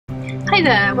Hi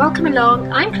there, welcome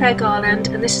along. I'm Claire Garland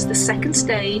and this is the second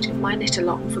stage of my knit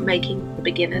along for making the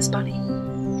beginner's bunny.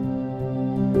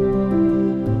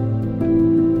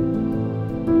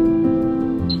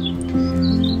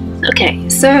 Okay,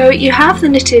 so you have the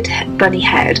knitted bunny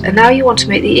head and now you want to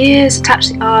make the ears, attach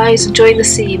the eyes and join the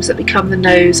seams that become the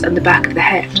nose and the back of the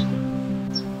head.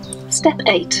 Step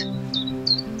 8.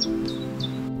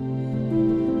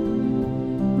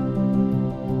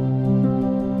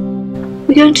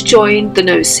 We're going to join the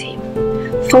nose seam.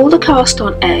 Fold a cast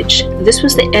on edge, this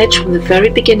was the edge from the very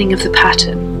beginning of the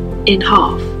pattern, in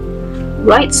half.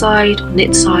 Right side,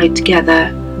 knit side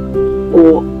together,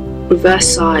 or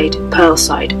reverse side, purl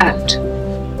side out.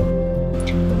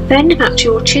 Then match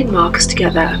your chin markers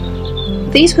together.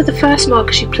 These were the first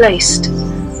markers you placed.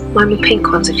 Mine were pink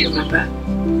ones if you remember.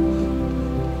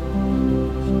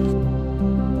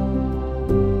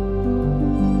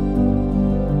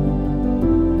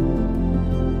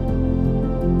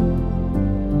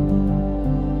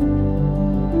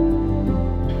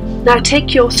 Now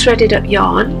take your threaded up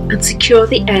yarn and secure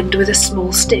the end with a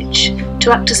small stitch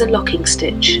to act as a locking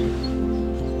stitch.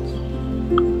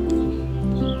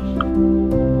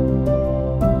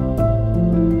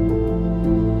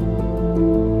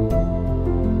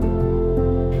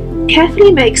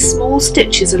 Carefully make small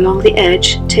stitches along the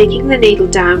edge, taking the needle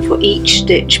down for each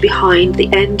stitch behind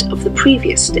the end of the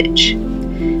previous stitch.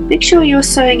 Make sure you are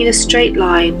sewing in a straight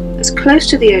line, as close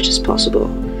to the edge as possible.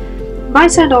 It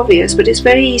might sound obvious, but it's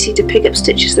very easy to pick up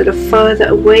stitches that are further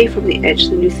away from the edge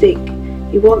than you think.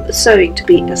 You want the sewing to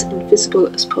be as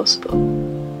invisible as possible.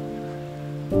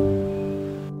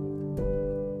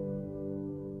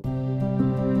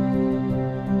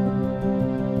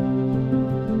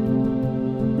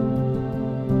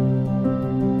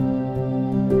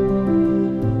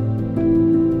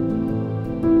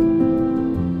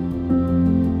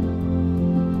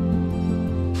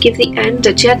 Give the end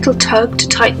a gentle tug to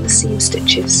tighten the seam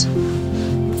stitches.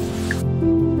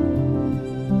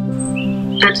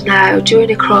 And now join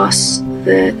across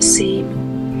the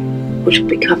seam, which will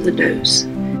become the nose.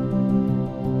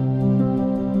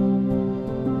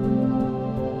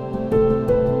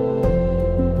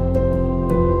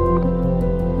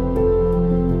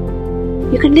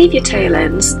 You can leave your tail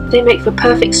ends, they make for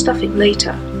perfect stuffing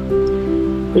later.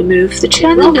 Remove the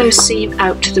chin and nose seam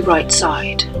out to the right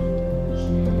side.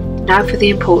 Now for the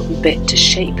important bit, to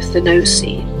shape the nose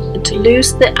seam and to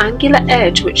lose the angular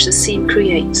edge which the seam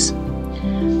creates.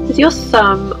 With your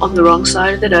thumb on the wrong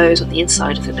side of the nose, on the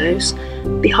inside of the nose,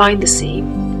 behind the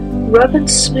seam, rub and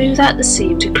smooth out the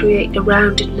seam to create a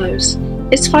rounded nose.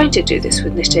 It's fine to do this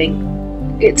with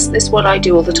knitting. It's what I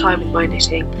do all the time with my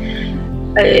knitting.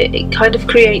 It kind of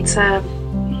creates a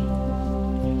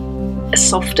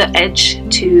softer edge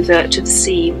to the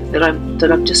seam that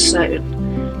I've just sewn.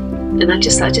 And I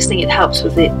just think it helps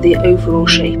with the overall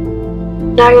shape.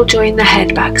 Now you'll join the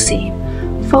head back seam.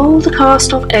 Fold the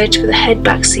cast off edge for the head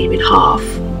back seam in half,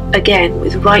 again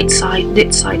with right side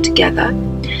knit side together,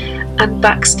 and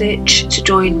backstitch to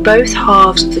join both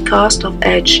halves of the cast off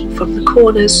edge from the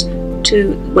corners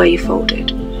to where you folded.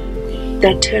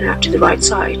 Then turn out to the right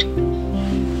side.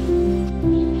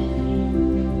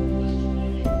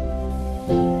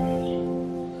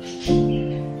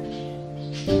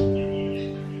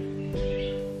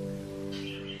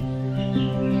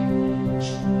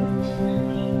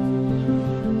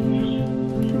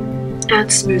 And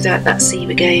smooth out that seam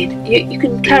again. You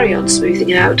can carry on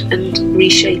smoothing out and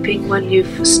reshaping when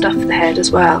you've stuffed the head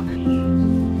as well.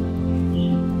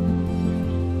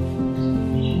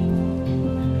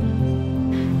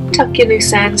 Tuck your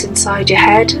loose ends inside your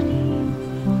head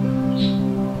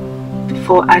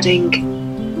before adding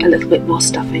a little bit more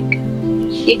stuffing.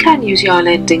 You can use yarn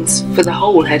endings for the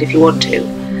whole head if you want to.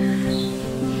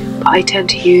 But I tend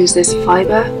to use this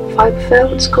fibre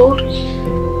fill, it's called.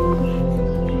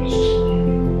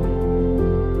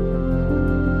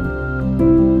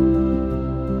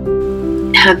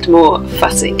 And more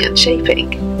fussing and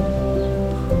shaping.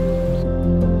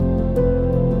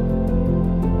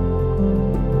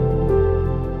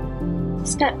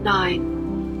 Step 9.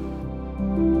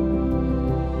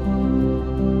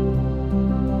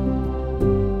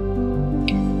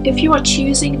 If you are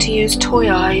choosing to use toy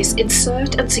eyes,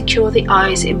 insert and secure the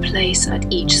eyes in place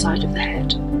at each side of the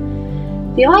head.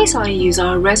 The eyes I use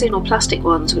are resin or plastic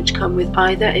ones which come with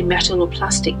either a metal or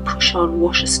plastic push-on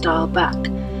washer style back.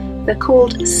 They're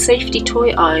called safety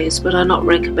toy eyes but are not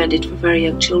recommended for very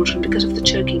young children because of the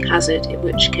choking hazard, in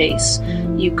which case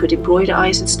you could embroider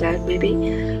eyes instead maybe.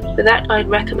 For that I'd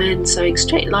recommend sewing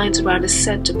straight lines around a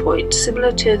centre point,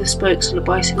 similar to the spokes on a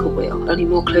bicycle wheel, only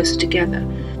more closer together.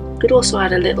 Could also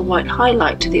add a little white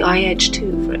highlight to the eye edge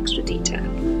too for extra detail.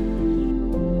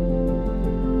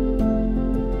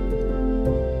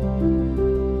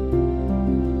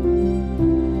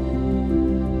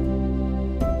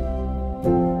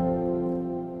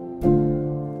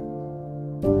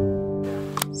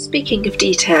 Speaking of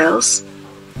details,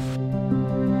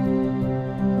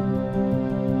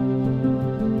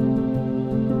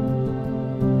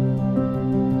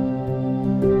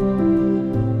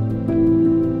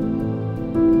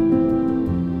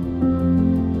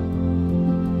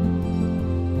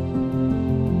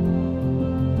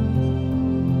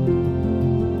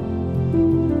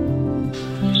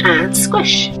 and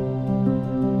squish.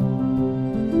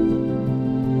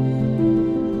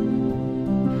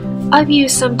 I've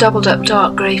used some doubled up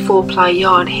dark grey 4-ply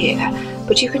yarn here,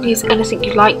 but you can use anything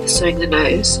you like for sewing the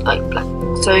nose, like black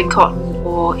sewing cotton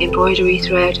or embroidery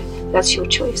thread. That's your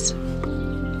choice.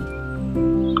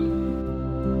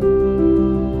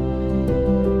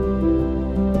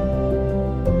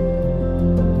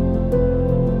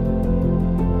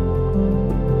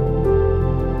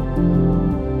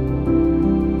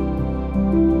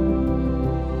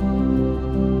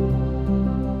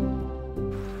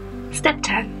 Step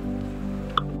 10.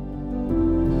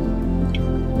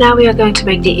 Now we are going to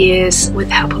make the ears with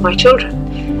the help of my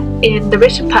children. In the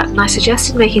written pattern I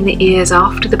suggested making the ears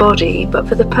after the body, but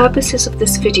for the purposes of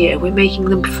this video we're making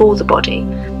them before the body.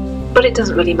 But it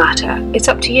doesn't really matter, it's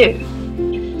up to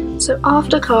you. So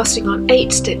after casting on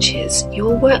 8 stitches,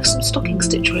 you'll work some stocking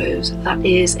stitch rows. That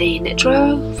is a knit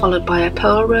row, followed by a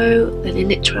purl row, then a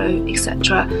knit row,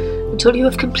 etc. until you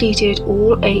have completed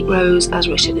all 8 rows as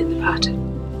written in the pattern.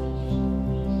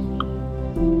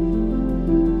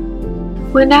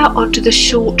 We're now onto the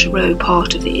short row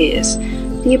part of the ears.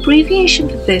 The abbreviation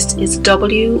for this is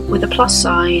W with a plus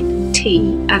sign,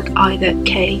 T and either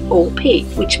K or P,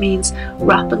 which means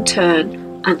wrap and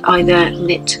turn and either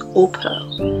knit or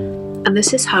purl. And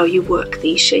this is how you work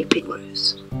these shaping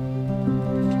rows.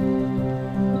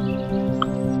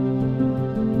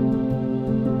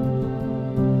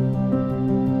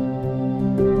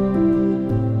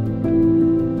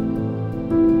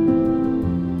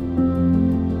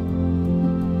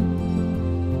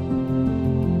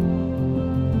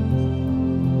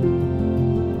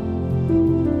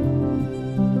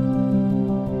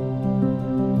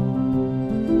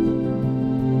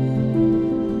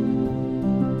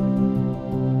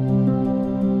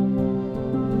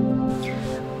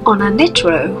 On a knit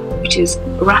row, which is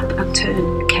wrap and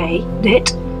turn K,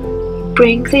 knit,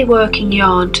 bring the working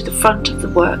yarn to the front of the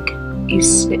work. You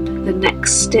slip the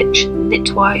next stitch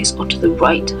knitwise onto the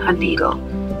right hand needle.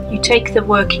 You take the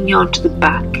working yarn to the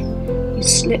back. You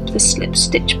slip the slip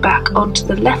stitch back onto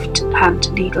the left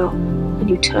hand needle and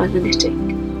you turn the knitting.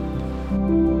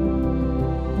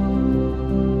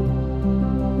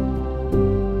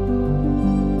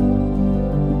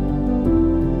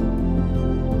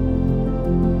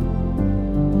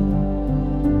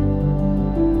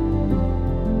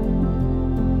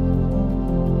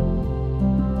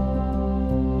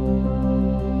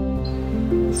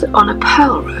 So on a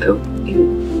purl row,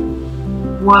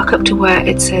 you work up to where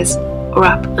it says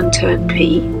wrap and turn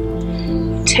P.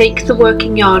 You take the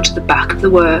working yarn to the back of the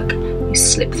work. You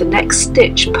slip the next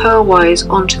stitch purlwise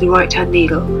onto the right hand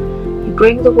needle. You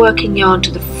bring the working yarn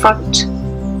to the front.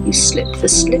 You slip the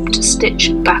slipped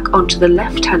stitch back onto the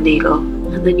left hand needle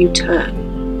and then you turn.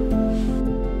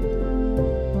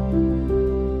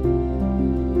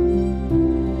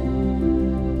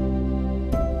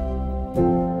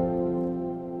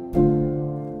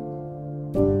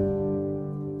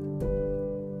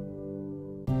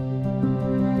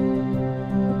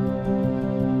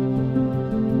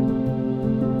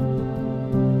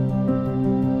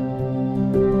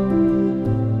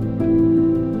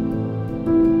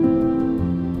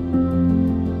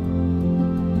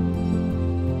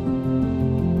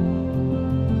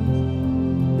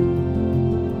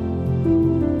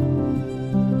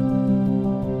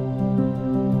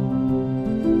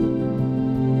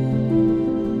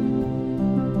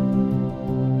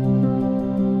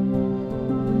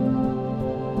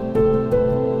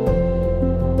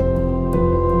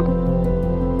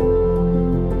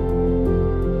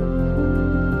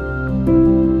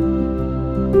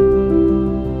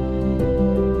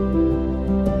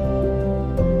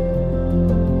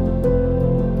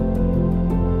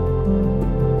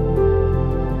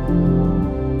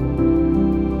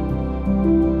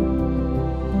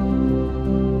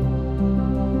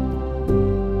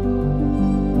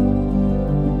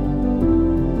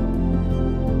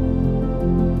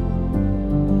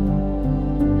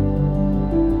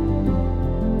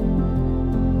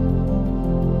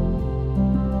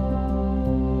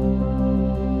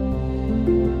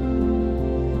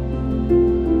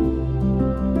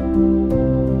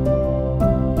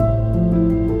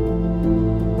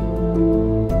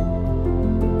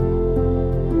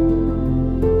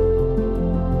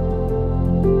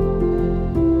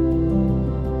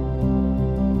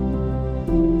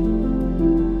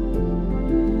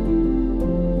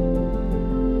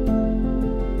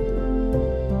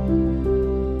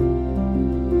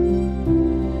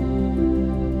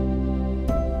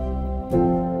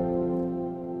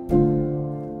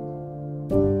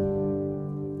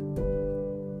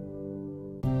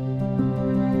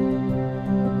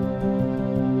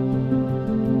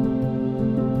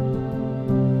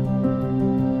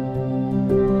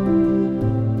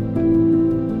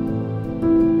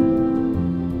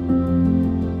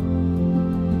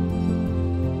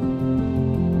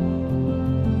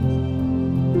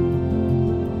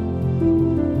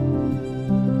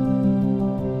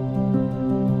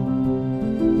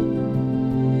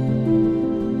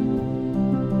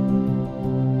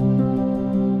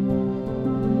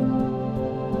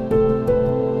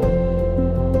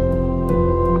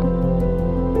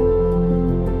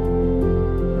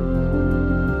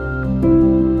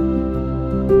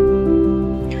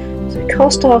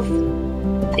 cast off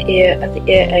the ear at the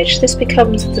ear edge, this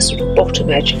becomes the sort of bottom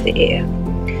edge of the ear.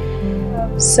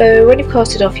 So when you've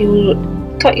cast it off, you'll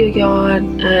cut your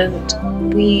yarn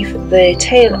and weave the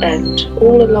tail end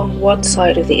all along one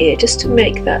side of the ear, just to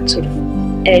make that sort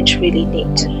of edge really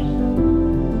neat.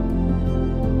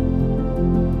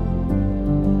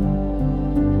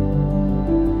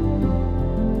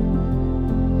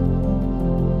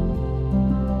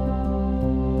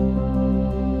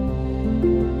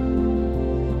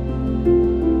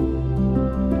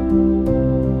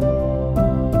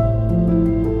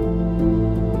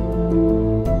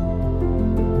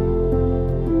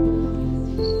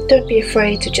 Don't be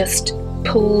afraid to just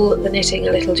pull the knitting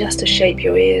a little, just to shape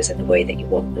your ears in the way that you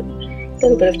want them. A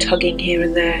little bit of tugging here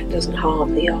and there doesn't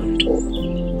harm the yarn at all.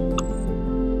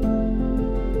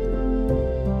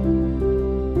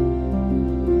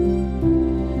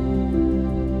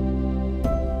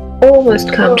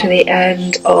 Almost come to the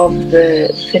end of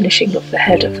the finishing of the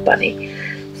head of the bunny.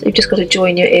 So you've just got to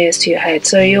join your ears to your head.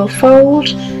 So you'll fold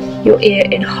your ear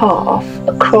in half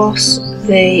across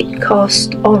the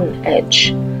cast on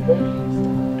edge.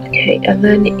 Okay, and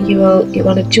then you want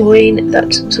to join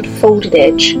that sort of folded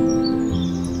edge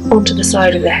onto the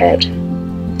side of the head.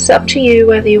 It's up to you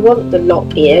whether you want the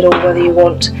lop eared or whether you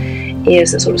want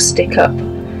ears that sort of stick up.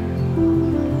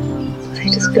 So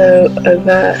you just go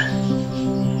over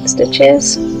the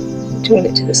stitches, join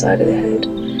it to the side of the head,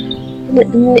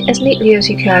 and as neatly as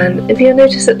you can. If you'll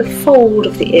notice that the fold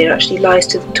of the ear actually lies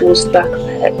towards the back of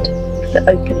the head, with the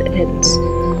open ends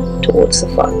towards the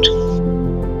front.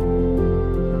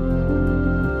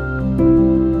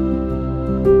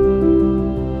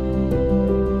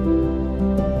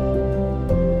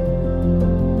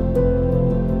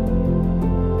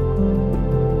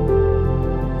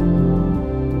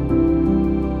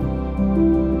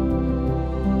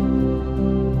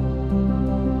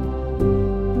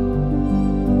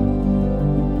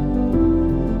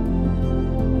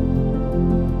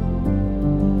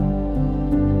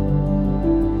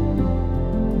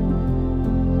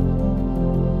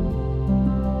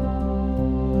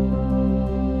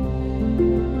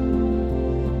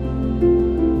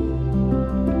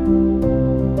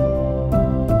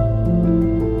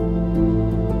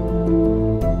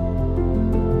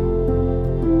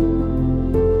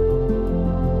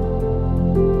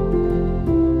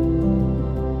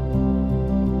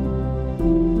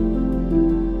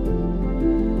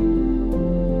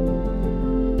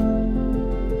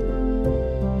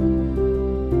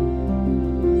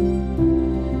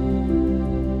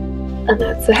 And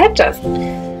that's the head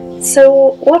done.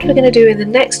 So what we're going to do in the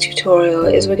next tutorial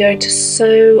is we're going to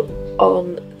sew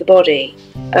on the body.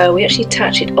 We actually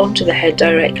attach it onto the head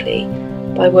directly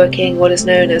by working what is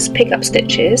known as pick-up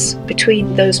stitches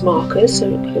between those markers,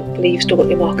 so hopefully you've still got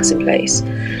your markers in place.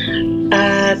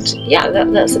 And yeah,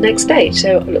 that's the next stage,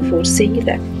 so I look forward to seeing you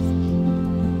then.